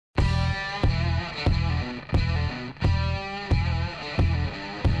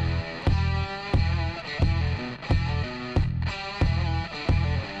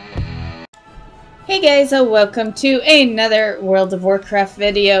Hey guys, welcome to another World of Warcraft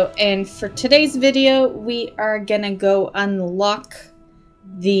video, and for today's video we are gonna go unlock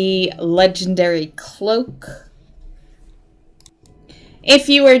the legendary cloak. If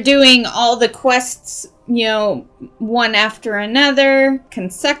you are doing all the quests, you know, one after another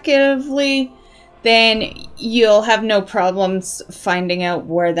consecutively, then you'll have no problems finding out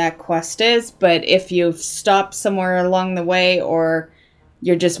where that quest is. But if you've stopped somewhere along the way, or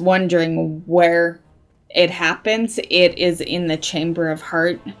you're just wondering where it happens, it is in the Chamber of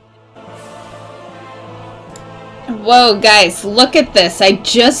Heart. Whoa, guys, look at this. I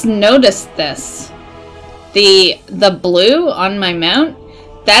just noticed this. The blue on my mount,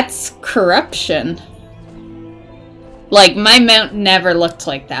 that's corruption. Like, my mount never looked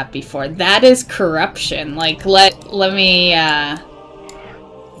like that before. That is corruption. Like, let me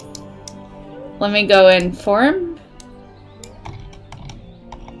go in form.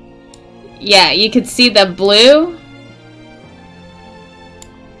 Yeah, you can see the blue.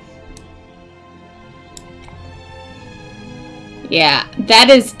 Yeah, that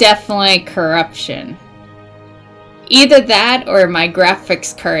is definitely corruption. Either that or my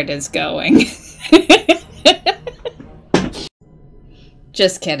graphics card is going.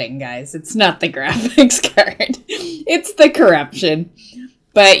 Just kidding, guys. It's not the graphics card. It's the corruption.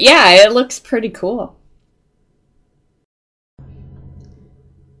 But yeah, it looks pretty cool.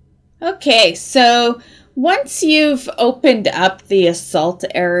 Okay, so once you've opened up the assault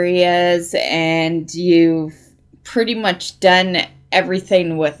areas and you've pretty much done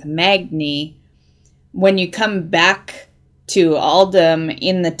everything with Magni, when you come back to Uldum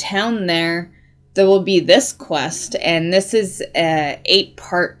in the town there will be this quest, and this is a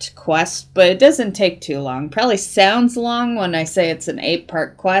 8-part quest, but it doesn't take too long. Probably sounds long when I say it's an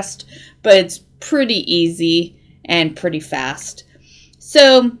 8-part quest, but it's pretty easy and pretty fast.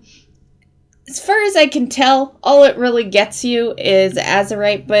 So as far as I can tell, all it really gets you is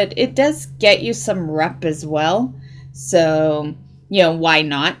Azerite, but it does get you some rep as well. So, you know, why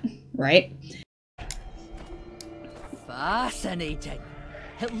not, right? Fascinating.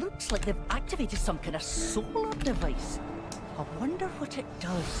 It looks like they've activated some kind of solar device. I wonder what it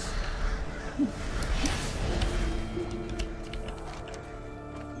does.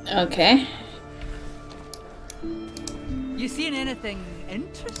 Okay. You seen anything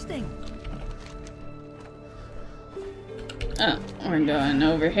interesting? Oh, we're going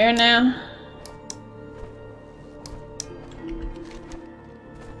over here now.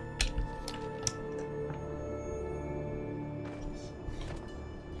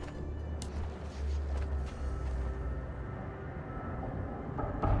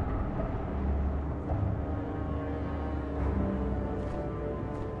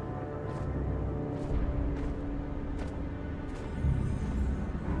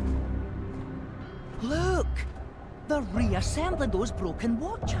 Look! They're reassembling those broken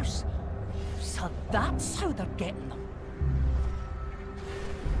watchers. So that's how they're getting them.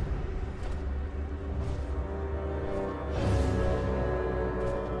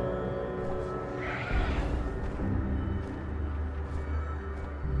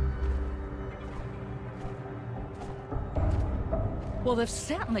 Well, they've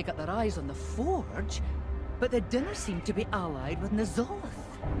certainly got their eyes on the Forge, but they didn't seem to be allied with Nazolith.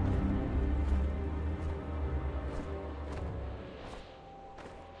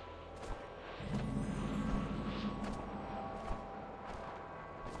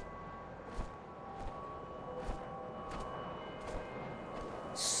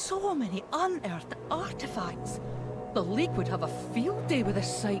 So many unearthed artifacts. The League would have a field day with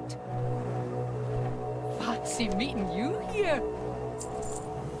this site. Fancy meeting you here.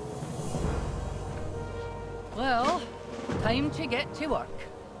 Well, time to get to work.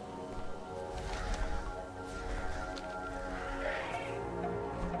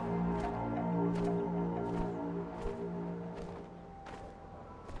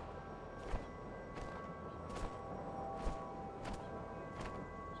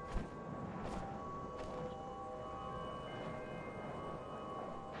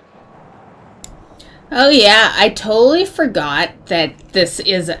 Oh yeah, I totally forgot that this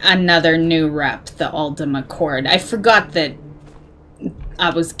is another new rep, the Uldum Accord. I forgot that I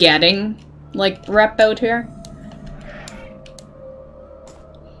was getting, like, rep out here.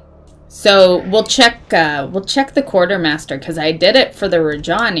 So we'll check the Quartermaster, because I did it for the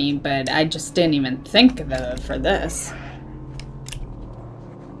Rajani, but I just didn't even think of it for this.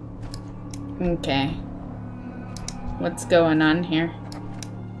 Okay. What's going on here?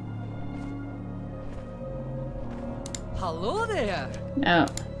 Hello there. Oh,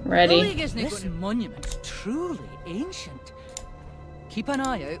 ready. This monument's truly ancient. Keep an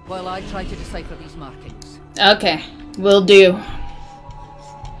eye out while I try to decipher these markings. Okay, will do.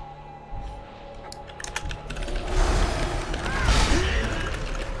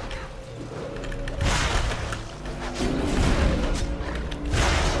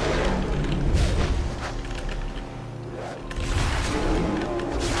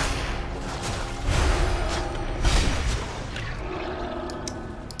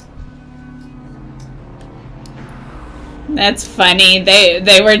 That's funny.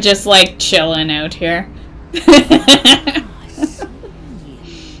 They were just like chilling out here.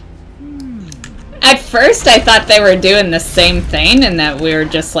 At first I thought they were doing the same thing and that we were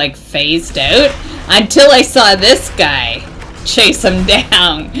just like phased out until I saw this guy chase him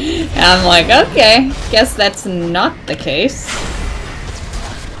down. And I'm like, okay, guess that's not the case.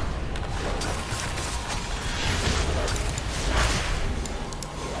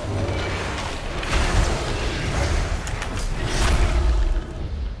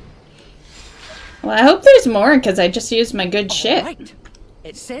 Well, I hope there's more, because I just used my good shit. Right.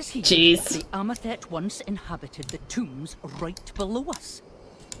 It says here Jeez. the Amathet once inhabited the tombs right below us.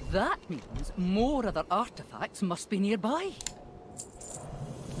 That means more other artifacts must be nearby.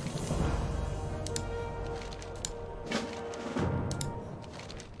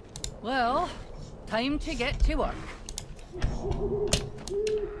 Well, time to get to work.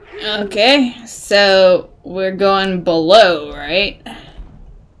 Okay, so we're going below, right?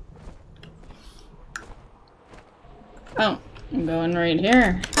 Oh, I'm going right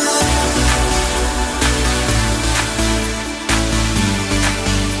here.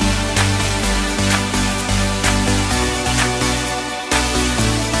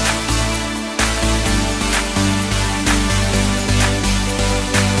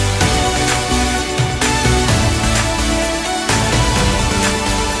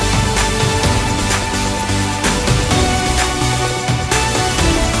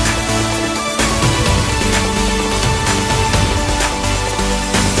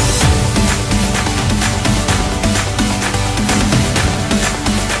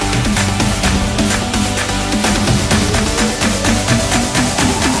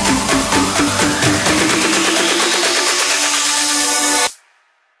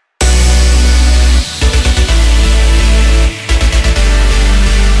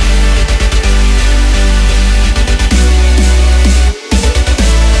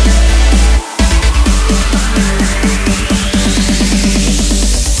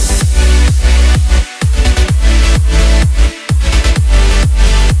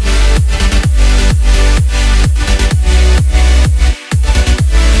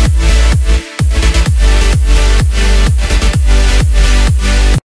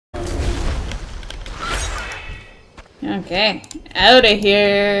 Okay, out of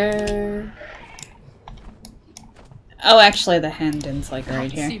here. Oh, actually, the Hendon's like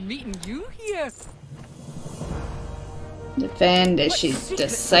right here. Meeting you here. Defend as she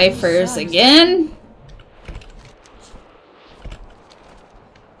deciphers again.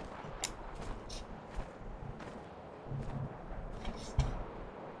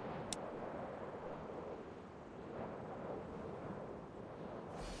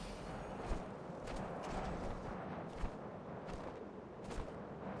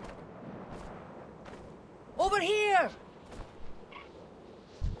 Over here!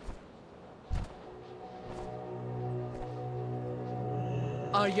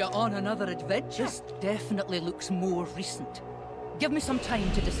 Are you on another adventure? This definitely looks more recent. Give me some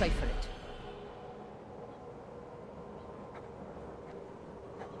time to decipher it.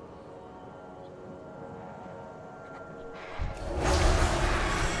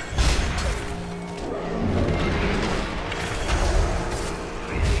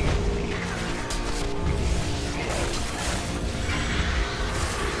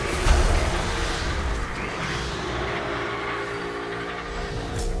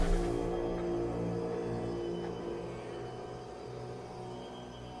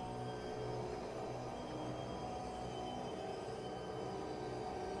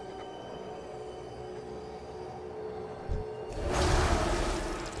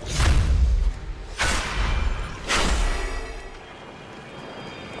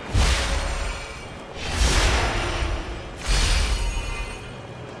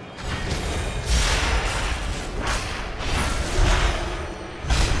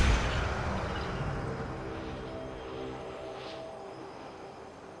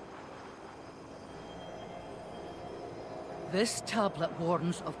 This tablet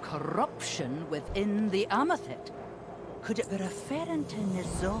warns of corruption within the Amathet. Could it be referring to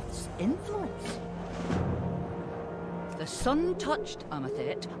N'Zoth's influence? The sun-touched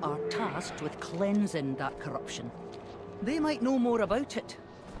Amathet are tasked with cleansing that corruption. They might know more about it.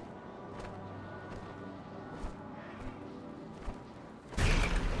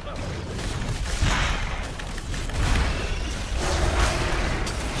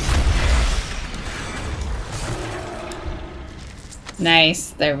 Nice,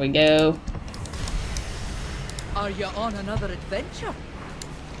 there we go. Are you on another adventure?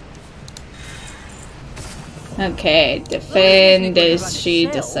 Okay, defend as she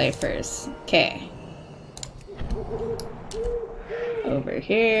deciphers. Okay. Over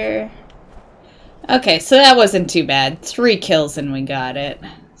here. Okay, so that wasn't too bad. 3 kills and we got it.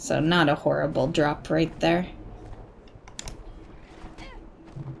 So not a horrible drop right there.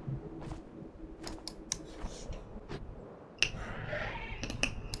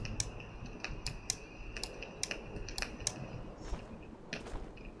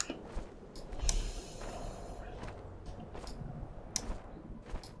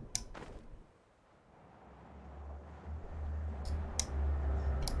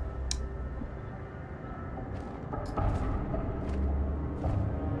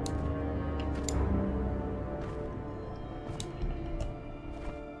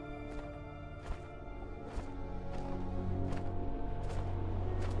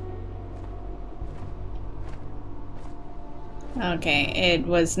 Okay, it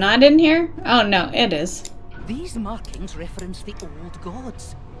was not in here? Oh no, it is. These markings reference the old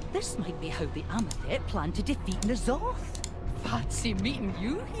gods. This might be how the Amathet planned to defeat N'Zoth. Fancy meeting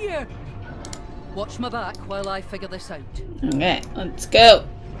you here. Watch my back while I figure this out. Okay, let's go.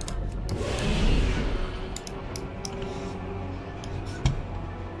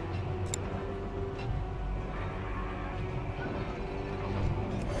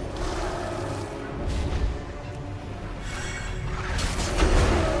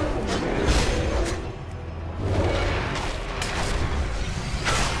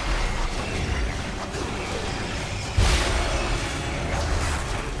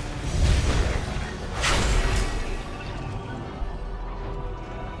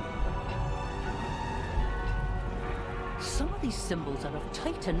 Some of these symbols are of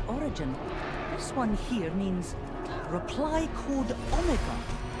Titan origin. This one here means reply code Omega.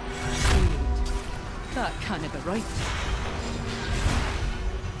 Wait, that can't be right.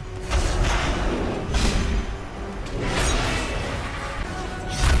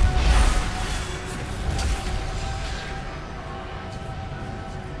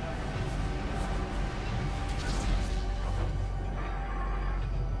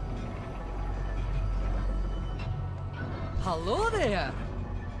 Hello there!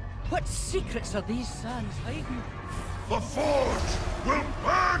 What secrets are these sands hiding? The Forge will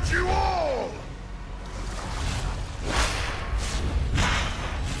purge you all!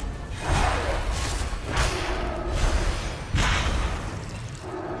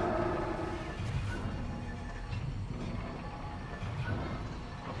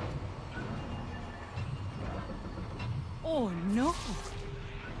 Oh no!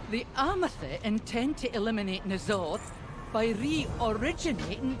 The Amathet intend to eliminate N'Zoth by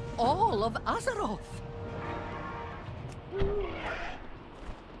re-originating all of Azeroth.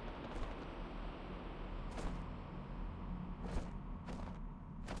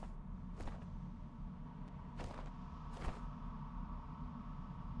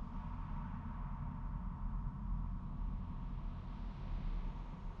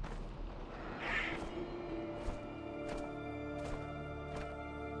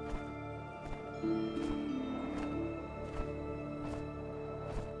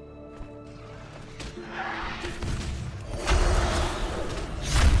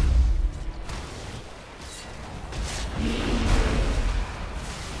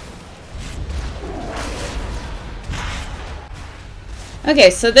 Okay,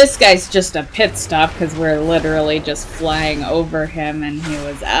 so this guy's just a pit stop because we're literally just flying over him and he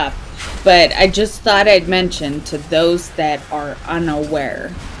was up. But I just thought I'd mention to those that are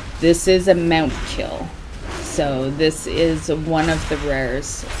unaware, this is a mount kill. So this is one of the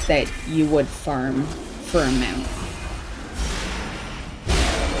rares that you would farm for a mount.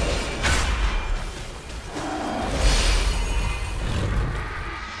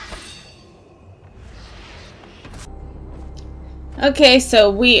 Okay,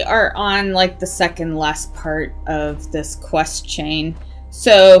 so we are on like the second last part of this quest chain.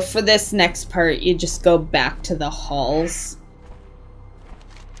 So for this next part, you just go back to the halls.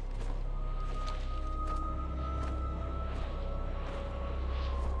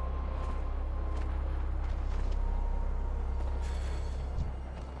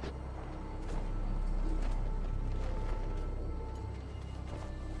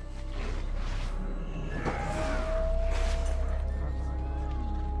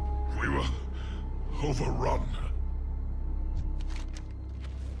 We were overrun.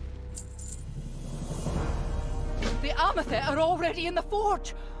 Amathet are already in the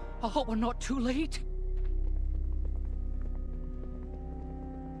forge. I hope we're not too late.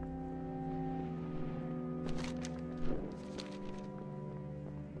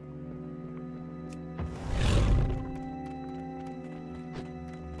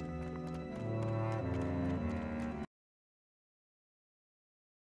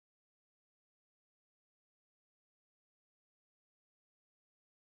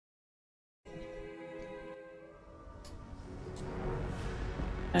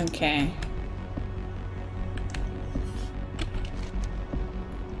 Okay.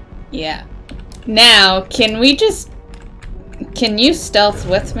 Yeah. Now, can you stealth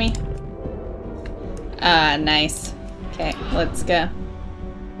with me? Ah, nice. Okay, let's go.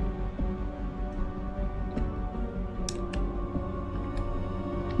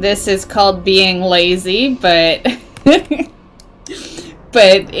 This is called being lazy, but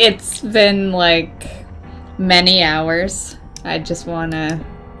but it's been like many hours. I just wanna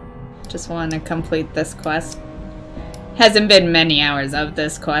complete this quest. Hasn't been many hours of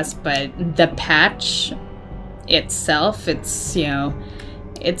this quest, but the patch itself, it's, you know,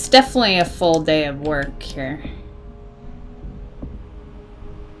 it's definitely a full day of work here.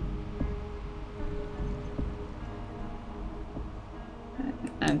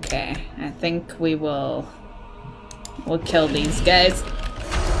 Okay, I think we'll kill these guys.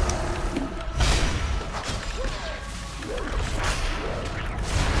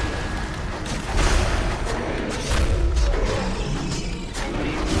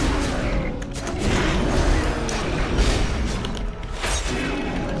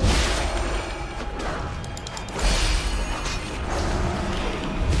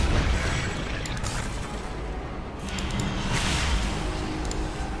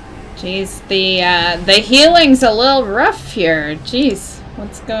 Jeez, the healing's a little rough here. Jeez,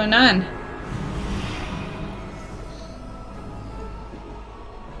 what's going on?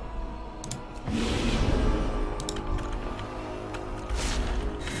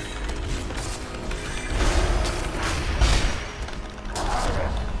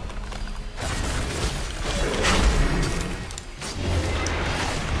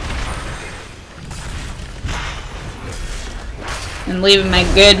 And leaving my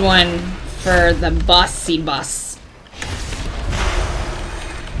good one for the bossy boss.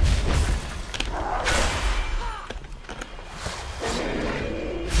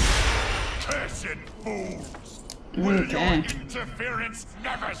 Cursed fools! Will your interference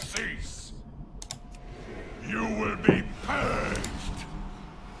never cease? You will be purged!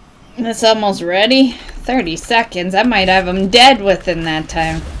 That's almost ready. 30 seconds. I might have him dead within that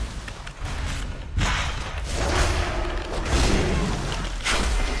time.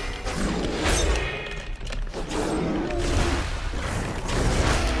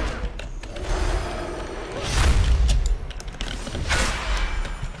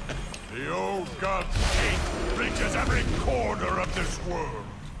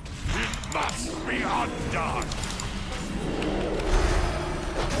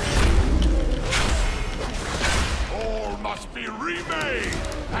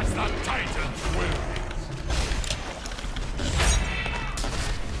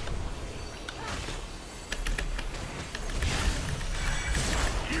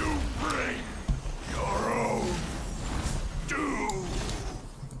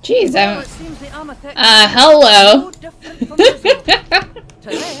 Jeez, well, hello. To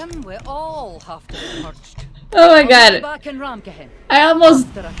them, we all have to be purged. Oh my god. I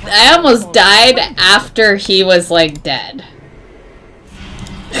almost died after he was like dead.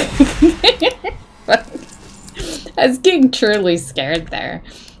 I was getting truly scared there.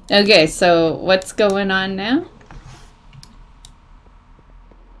 Okay, so what's going on now?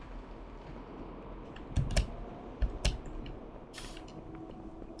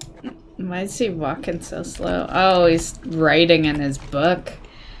 Why is he walking so slow? Oh, he's writing in his book.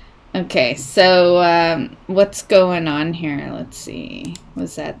 Okay, so what's going on here? Let's see.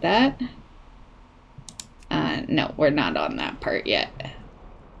 Was that? No, we're not on that part yet.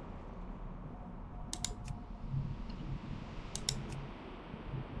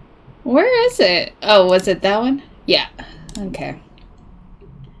 Where is it? Oh, was it that one? Yeah. Okay.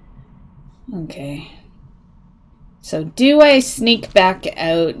 Okay. So do I sneak back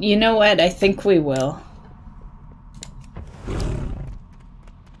out? You know what? I think we will.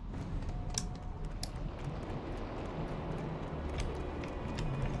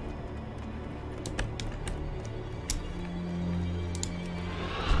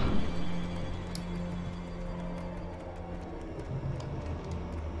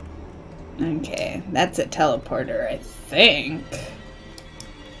 Okay, that's a teleporter, I think.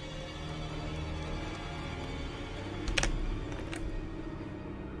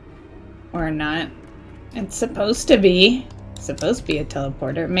 Or not. It's supposed to be. Supposed to be a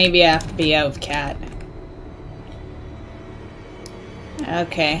teleporter. Maybe I have to be out of cat.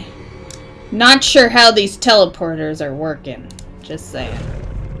 Okay. Not sure how these teleporters are working. Just saying.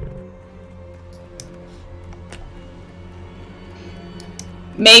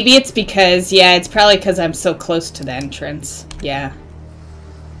 Maybe it's because, yeah, it's probably because I'm so close to the entrance. Yeah.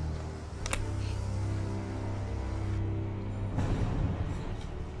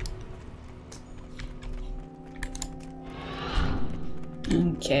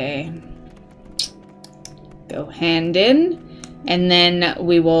 Okay. Go hand in. And then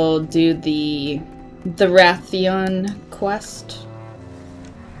we will do the Rathion quest.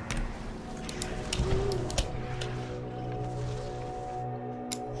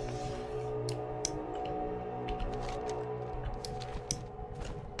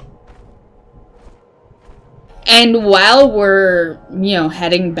 And while we're, you know,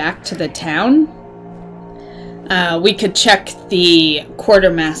 heading back to the town, we could check the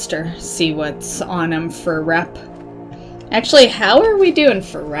quartermaster, see what's on him for rep. Actually, how are we doing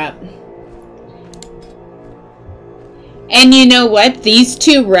for rep? And you know what? These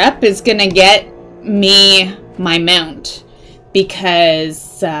 2 rep is gonna get me my mount.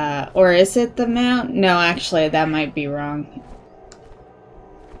 Because, or is it the mount? No, actually, that might be wrong.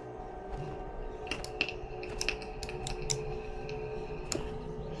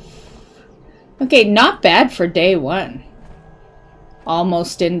 Okay, not bad for day 1.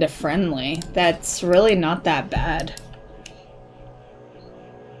 Almost into friendly. That's really not that bad.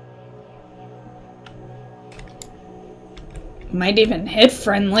 Might even hit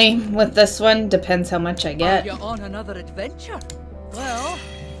friendly with this one. Depends how much I get. Are you on another adventure? Well,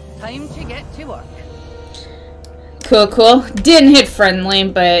 time to get to work. Cool, cool. Didn't hit friendly,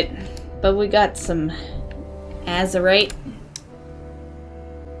 but we got some azurite.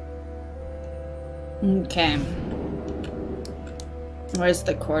 Okay. Where's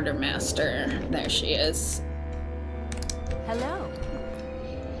the quartermaster? There she is. Hello.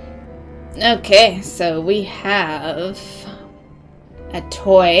 Okay, so we have a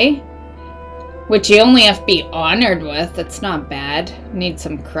toy, which you only have to be honored with. That's not bad. Need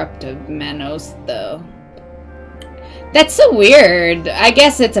some corruptive manos, though. That's so weird. I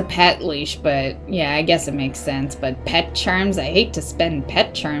guess it's a pet leash, but yeah, I guess it makes sense. But pet charms? I hate to spend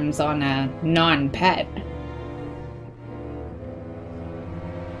pet charms on a non-pet.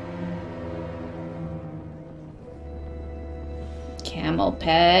 Camel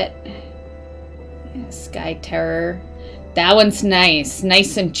pet. Sky Terror. That one's nice.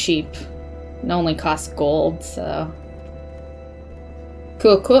 Nice and cheap. It only costs gold, so.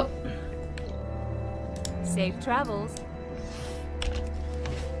 Cool, cool. Safe travels.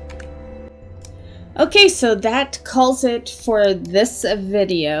 Okay, so that calls it for this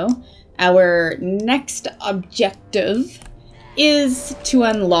video. Our next objective is to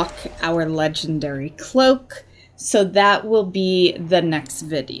unlock our legendary cloak. So that will be the next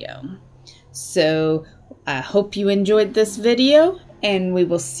video. So I hope you enjoyed this video, and we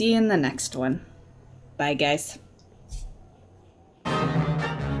will see you in the next one. Bye, guys.